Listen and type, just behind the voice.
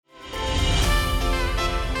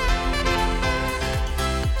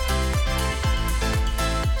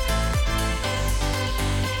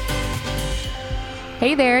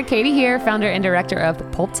Hey there, Katie here, founder and director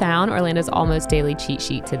of Pulp Town, Orlando's almost daily cheat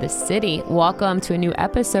sheet to the city. Welcome to a new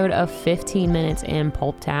episode of 15 Minutes in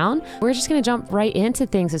Pulp Town. We're just going to jump right into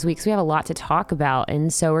things this week because we have a lot to talk about.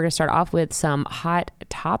 And so we're going to start off with some hot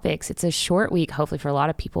topics. It's a short week, hopefully for a lot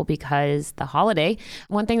of people, because the holiday.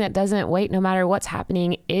 One thing that doesn't wait no matter what's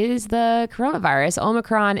happening is the coronavirus.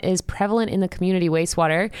 Omicron is prevalent in the community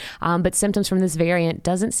wastewater, but symptoms from this variant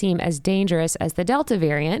doesn't seem as dangerous as the Delta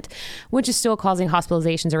variant, which is still causing hospitalizations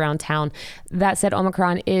around town. That said,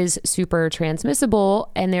 Omicron is super transmissible,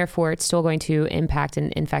 and therefore it's still going to impact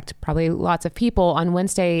and infect probably lots of people. On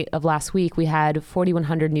Wednesday of last week, we had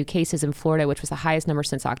 4,100 new cases in Florida, which was the highest number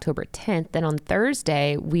since October 10th. Then on Thursday,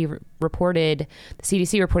 the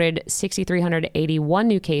CDC reported 6,381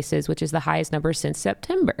 new cases, which is the highest number since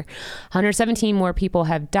September. 117 more people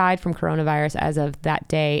have died from coronavirus as of that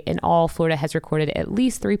day. In all, Florida has recorded at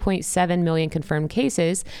least 3.7 million confirmed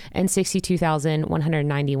cases and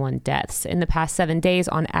 62,191 deaths. In the past 7 days,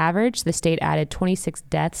 on average, the state added 26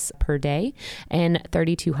 deaths per day and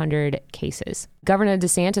 3,200 cases. Governor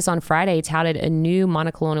DeSantis on Friday touted a new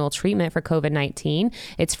monoclonal treatment for COVID-19.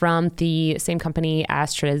 It's from the same company,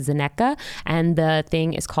 AstraZeneca, and the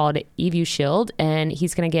thing is called Evusheld, and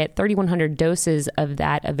he's going to get 3,100 doses of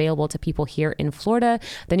that available to people here in Florida.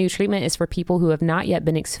 The new treatment is for people who have not yet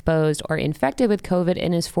been exposed or infected with COVID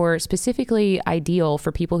and is for specifically ideal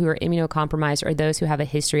for people who are immunocompromised or those who have a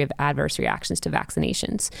history of adverse reactions to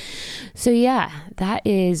vaccinations. So yeah, that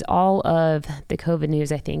is all of the COVID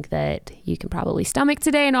news I think that you can probably stomach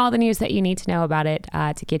today, and all the news that you need to know about it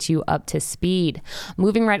to get you up to speed.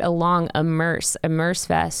 Moving right along, Immerse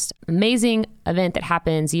Fest, amazing event that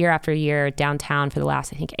happens year after year downtown for the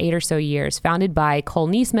last, I think, 8 or so years. Founded by Cole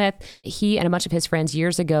Neesmith, he and a bunch of his friends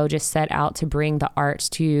years ago just set out to bring the arts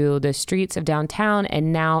to the streets of downtown,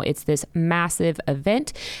 and now it's this massive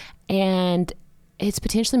event, and it's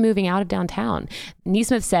potentially moving out of downtown.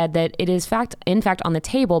 Neesmith said that it is in fact on the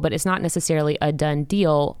table, but it's not necessarily a done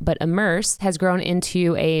deal. But Immerse has grown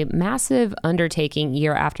into a massive undertaking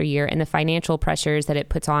year after year, and the financial pressures that it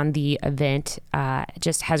puts on the event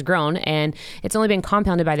just has grown, and it's only been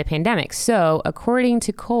compounded by the pandemic. So according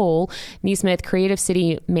to Cole Neesmith, Creative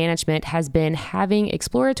City Management has been having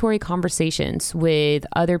exploratory conversations with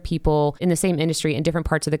other people in the same industry in different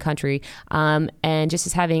parts of the country, and just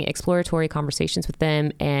is having exploratory conversations with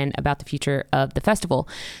them and about the future of the festival.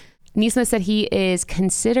 Neesmith said he is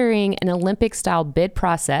considering an Olympic-style bid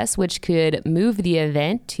process, which could move the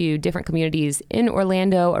event to different communities in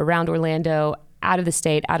Orlando, around Orlando, out of the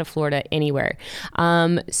state, out of Florida, anywhere.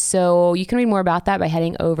 So you can read more about that by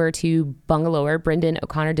heading over to Bungalower. Brendan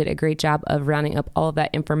O'Connor did a great job of rounding up all of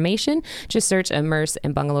that information. Just search Immerse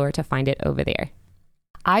and Bungalower to find it over there.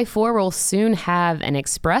 I-4 will soon have an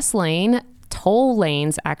express lane. Toll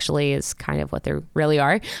lanes actually is kind of what they really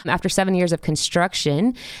are. After 7 years of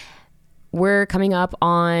construction, we're coming up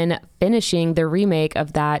on finishing the remake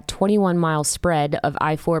of that 21-mile spread of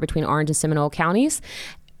I-4 between Orange and Seminole counties.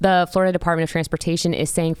 The Florida Department of Transportation is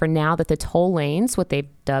saying for now that the toll lanes, what they've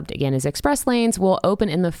dubbed again as express lanes, will open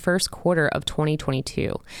in the first quarter of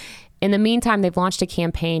 2022. In the meantime, they've launched a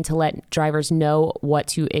campaign to let drivers know what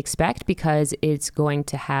to expect, because it's going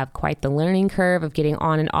to have quite the learning curve of getting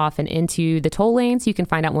on and off and into the toll lanes. You can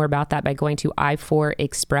find out more about that by going to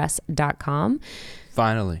i4express.com.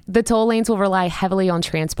 Finally. The toll lanes will rely heavily on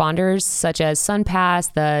transponders such as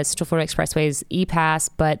SunPass, the Central Florida Expressway's ePass,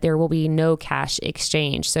 but there will be no cash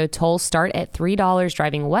exchange. So tolls start at $3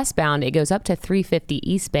 driving westbound. It goes up to $3.50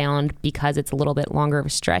 eastbound because it's a little bit longer of a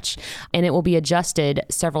stretch, and it will be adjusted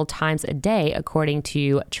several times a day according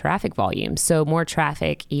to traffic volume. So more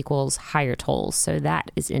traffic equals higher tolls. So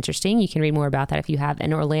that is interesting. You can read more about that if you have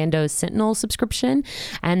an Orlando Sentinel subscription.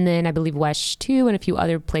 And then I believe WESH 2 and a few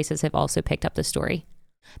other places have also picked up the story.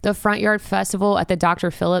 The Front Yard Festival at the Dr.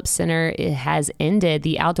 Phillips Center has ended.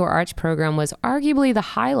 The outdoor arts program was arguably the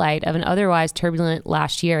highlight of an otherwise turbulent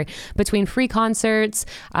last year. Between free concerts,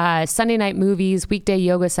 Sunday night movies, weekday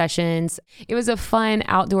yoga sessions, it was a fun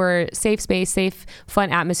outdoor, safe space, safe,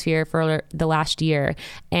 fun atmosphere for the last year.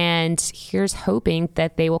 And here's hoping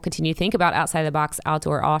that they will continue to think about outside the box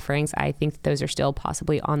outdoor offerings. I think that those are still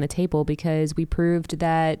possibly on the table because we proved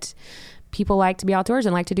that people like to be outdoors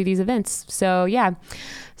and like to do these events. So yeah,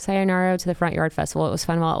 sayonara to the Front Yard Festival. It was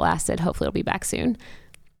fun while it lasted. Hopefully it'll be back soon.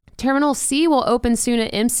 Terminal C will open soon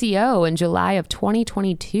at MCO in July of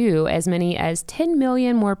 2022. As many as 10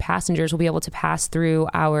 million more passengers will be able to pass through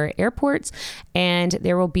our airports, and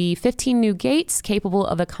there will be 15 new gates capable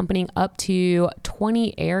of accompanying up to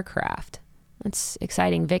 20 aircraft. That's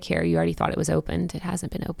exciting. Vic here, you already thought it was opened. It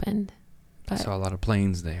hasn't been opened. I saw a lot of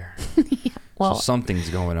planes there. Yeah. Well, so something's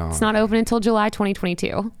going on. It's not open until July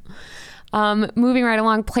 2022. Moving right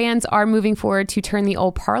along, plans are moving forward to turn the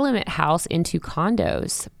old Parliament House into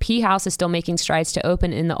condos. P House is still making strides to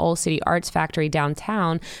open in the Old City Arts Factory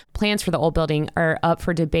downtown. Plans for the old building are up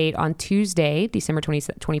for debate on Tuesday, December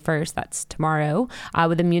 21st. That's tomorrow.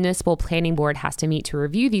 With the Municipal Planning Board has to meet to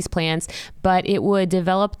review these plans, but it would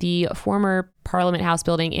develop the former Parliament House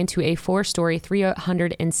building into a 4-story,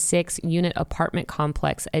 306-unit apartment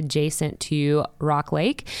complex adjacent to Rock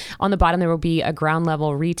Lake. On the bottom, there will be a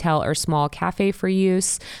ground-level retail or small cafe for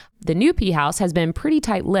use. The new P House has been pretty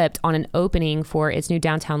tight-lipped on an opening for its new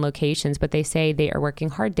downtown locations, but they say they are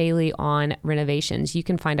working hard daily on renovations. You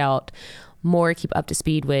can find out more, keep up to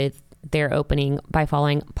speed with their opening by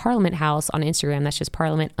following Parliament House on Instagram. That's just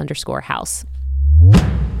Parliament_house.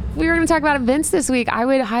 We were going to talk about events this week. I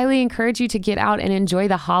would highly encourage you to get out and enjoy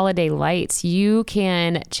the holiday lights. You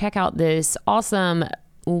can check out this awesome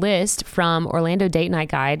list from Orlando Date Night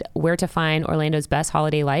Guide. Where to find Orlando's best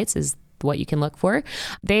holiday lights is what you can look for.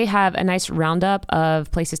 They have a nice roundup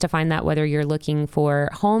of places to find that, whether you're looking for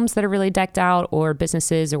homes that are really decked out or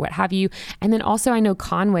businesses or what have you. And then also I know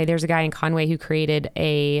Conway, there's a guy in Conway who created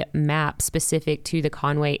a map specific to the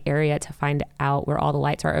Conway area to find out where all the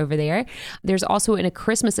lights are over there. There's also a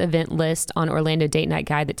Christmas event list on Orlando Date Night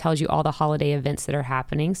Guide that tells you all the holiday events that are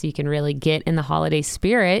happening, so you can really get in the holiday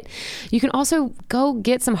spirit. You can also go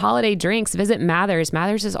get some holiday drinks. Visit Mathers.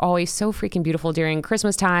 Mathers is always so freaking beautiful during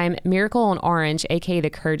Christmas time. Miracle on Orange, aka the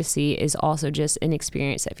Courtesy, is also just an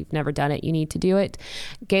experience. If you've never done it, you need to do it.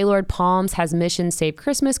 Gaylord Palms has Mission Save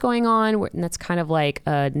Christmas going on, and that's kind of like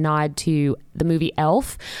a nod to the movie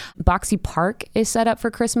Elf. Boxy Park is set up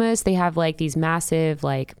for Christmas. They have like these massive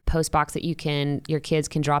like post box that your kids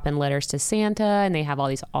can drop in letters to Santa, and they have all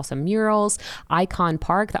these awesome murals. Icon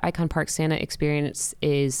Park, the Icon Park Santa experience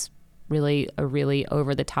is really a really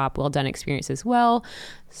over the top, well done experience as well.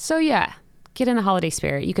 So yeah, get in the holiday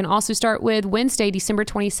spirit. You can also start with Wednesday, December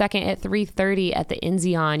 22nd at 3:30 at the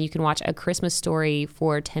Enzion. You can watch A Christmas Story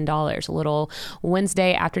for $10, a little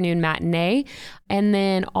Wednesday afternoon matinee. And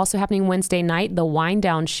then also happening Wednesday night, the Wine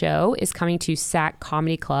Down Show is coming to SAC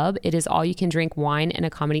Comedy Club. It is all you can drink wine and a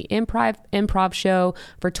comedy improv show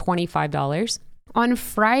for $25. On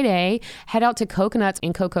Friday, head out to Coconuts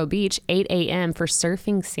in Cocoa Beach, 8 a.m. for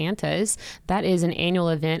Surfing Santas. That is an annual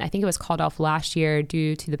event. I think it was called off last year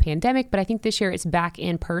due to the pandemic, but I think this year it's back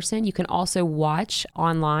in person. You can also watch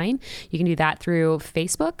online. You can do that through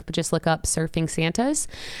Facebook, but just look up Surfing Santas.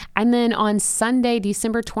 And then on Sunday,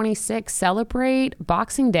 December 26th, celebrate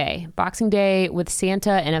Boxing Day. Boxing Day with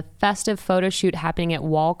Santa and a festive photo shoot happening at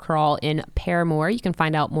Wall Crawl in Paramore. You can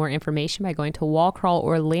find out more information by going to Wall Crawl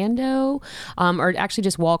Orlando, or actually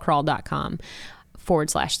just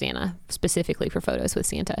wallcrawl.com/Santa, specifically for photos with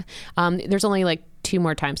Santa. There's only like 2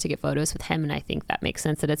 more times to get photos with him, and I think that makes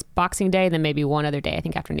sense that it's Boxing Day, then maybe one other day. I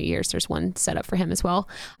think after New Year's there's one set up for him as well.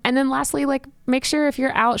 And then lastly, like, make sure if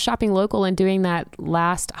you're out shopping local and doing that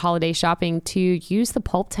last holiday shopping to use the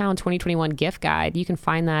Pulp Town 2021 gift guide. You can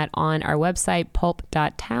find that on our website,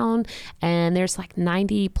 pulp.town, and there's like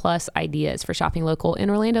 90 plus ideas for shopping local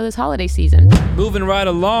in Orlando this holiday season. Moving right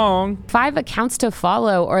along. 5 accounts to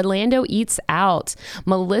follow. Orlando Eats Out.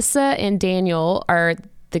 Melissa and Daniel are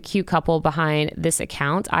the cute couple behind this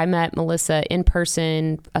account. I met Melissa in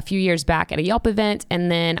person a few years back at a Yelp event, and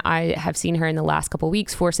then I have seen her in the last couple of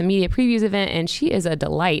weeks for some media previews event, and she is a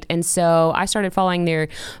delight. And so I started following their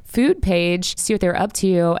food page, see what they're up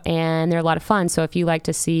to, and they're a lot of fun. So if you like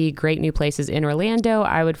to see great new places in Orlando,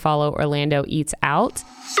 I would follow Orlando Eats Out.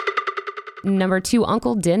 Number 2,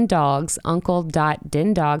 Uncle Din Dogs.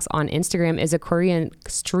 Uncle.dindogs on Instagram is a Korean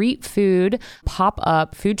street food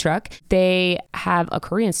pop-up food truck. They have a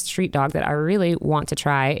Korean street dog that I really want to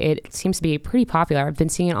try. It seems to be pretty popular. I've been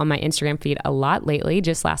seeing it on my Instagram feed a lot lately.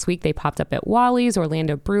 Just last week, they popped up at Wally's,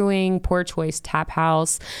 Orlando Brewing, Poor Choice Tap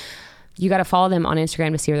House. You got to follow them on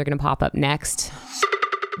Instagram to see where they're going to pop up next.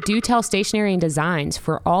 Do Tell Stationery and Designs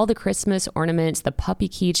for all the Christmas ornaments, the puppy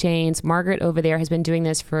keychains. Margaret over there has been doing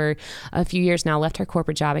this for a few years now, left her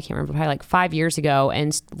corporate job, I can't remember, probably like 5 years ago,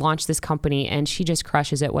 and launched this company, and she just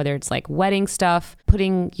crushes it, whether it's like wedding stuff,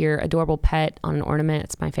 putting your adorable pet on an ornament.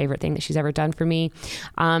 It's my favorite thing that she's ever done for me.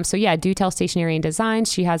 So yeah, Do Tell Stationery and Designs.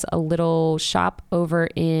 She has a little shop over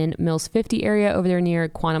in Mills 50 area over there near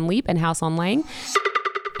Quantum Leap and House on Lang.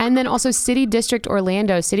 And then also City District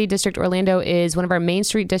Orlando. City District Orlando is one of our main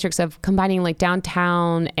street districts of combining like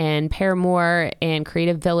downtown and Paramore and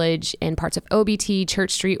Creative Village and parts of OBT, Church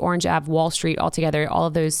Street, Orange Ave, Wall Street all together. All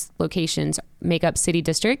of those locations make up City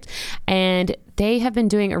District. And they have been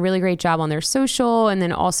doing a really great job on their social, and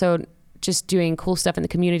then also just doing cool stuff in the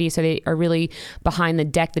community. So they are really behind the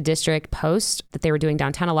Deck the District post that they were doing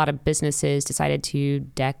downtown. A lot of businesses decided to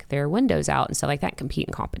deck their windows out and stuff like that, compete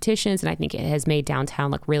in competitions. And I think it has made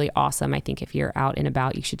downtown look really awesome. I think if you're out and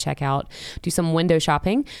about, you should check out, do some window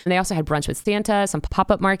shopping. And they also had brunch with Santa, some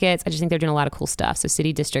pop-up markets. I just think they're doing a lot of cool stuff. So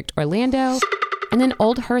City District Orlando. And then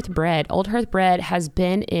Old Hearth Bread. Old Hearth Bread has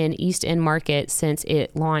been in East End Market since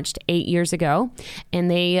it launched 8 years ago.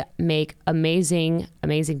 And they make amazing,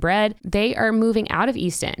 amazing bread. They are moving out of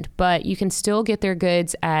East End, but you can still get their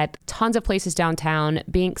goods at tons of places downtown.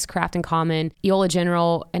 Binks, Craft and Common, Eola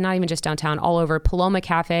General, and not even just downtown, all over. Paloma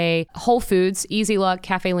Cafe, Whole Foods, Easy Luck,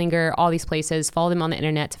 Cafe Linger, all these places. Follow them on the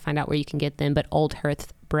internet to find out where you can get them. But Old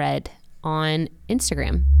Hearth Bread on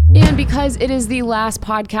Instagram. And because it is the last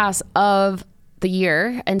podcast of the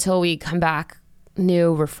year until we come back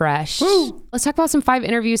new, refreshed. Woo! Let's talk about some 5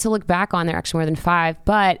 interviews to look back on. They're actually more than 5.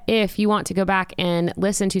 But if you want to go back and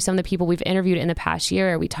listen to some of the people we've interviewed in the past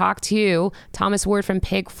year, we talked to Thomas Ward from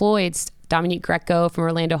Pig Floyd's, Dominique Greco from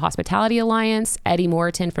Orlando Hospitality Alliance, Eddie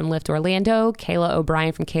Moreton from Lift Orlando, Kayla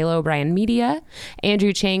O'Brien from Kayla O'Brien Media,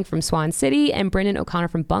 Andrew Chang from Swan City, and Brendan O'Connor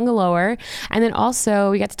from Bungalower. And then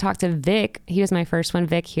also we got to talk to Vic. He was my first one.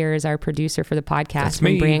 Vic here is our producer for the podcast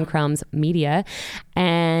from Brand Crumbs Media.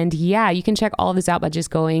 And yeah, you can check all of this out by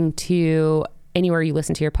just going to anywhere you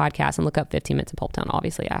listen to your podcast and look up 15 Minutes in Pulp Town,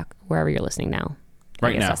 obviously, wherever you're listening now.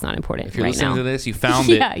 Right now. That's not important. If you're right listening now. to this, you found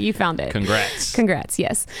it. Yeah, you found it. Congrats,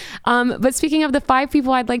 yes. But speaking of the 5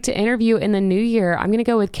 people I'd like to interview in the new year, I'm going to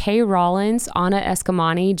go with Kay Rollins, Anna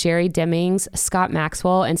Escamani, Jerry Demings, Scott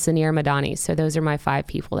Maxwell, and Sanir Madani. So those are my 5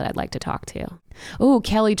 people that I'd like to talk to. Oh,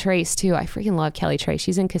 Kelly Trace too. I freaking love Kelly Trace.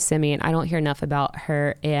 She's in Kissimmee and I don't hear enough about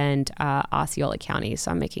her and Osceola County. So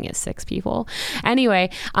I'm making it 6 people. Anyway,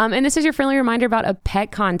 and this is your friendly reminder about a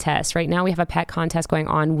pet contest. Right now we have a pet contest going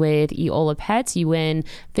on with Eola Pets. You win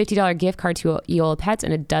 $50 gift card to Eola Pets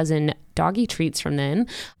and a dozen doggy treats from them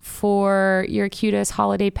for your cutest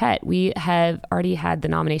holiday pet. We have already had the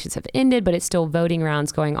nominations have ended, but it's still voting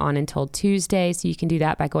rounds going on until Tuesday. So you can do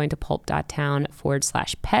that by going to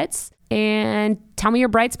pulp.town/pets. And tell me your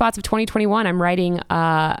bright spots of 2021. I'm writing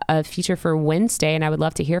a feature for Wednesday, and I would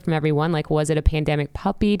love to hear from everyone. Like, was it a pandemic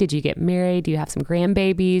puppy? Did you get married? Do you have some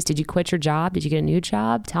grandbabies? Did you quit your job? Did you get a new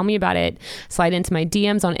job? Tell me about it. Slide into my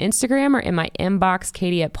DMs on Instagram or in my inbox,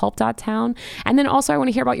 Katie@pulp.town. And then also, I want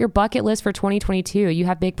to hear about your bucket list for 2022. You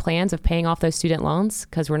have big plans of paying off those student loans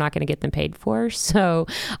because we're not going to get them paid for. So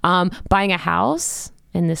buying a house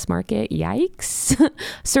in this market, yikes.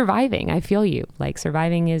 Surviving, I feel you. Like,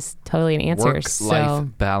 surviving is totally an answer. Work-life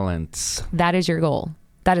balance. That is your goal.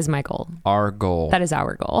 That is my goal. Our goal. That is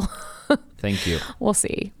our goal. Thank you. We'll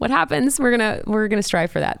see what happens. We're gonna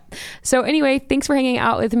strive for that. So anyway, thanks for hanging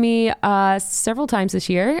out with me several times this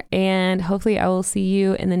year, and hopefully I will see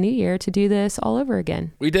you in the new year to do this all over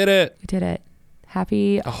again. We did it. We did it. Happy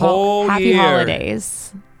year.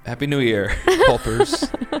 holidays. Happy New Year, pulpers.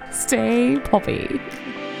 Stay pulpy.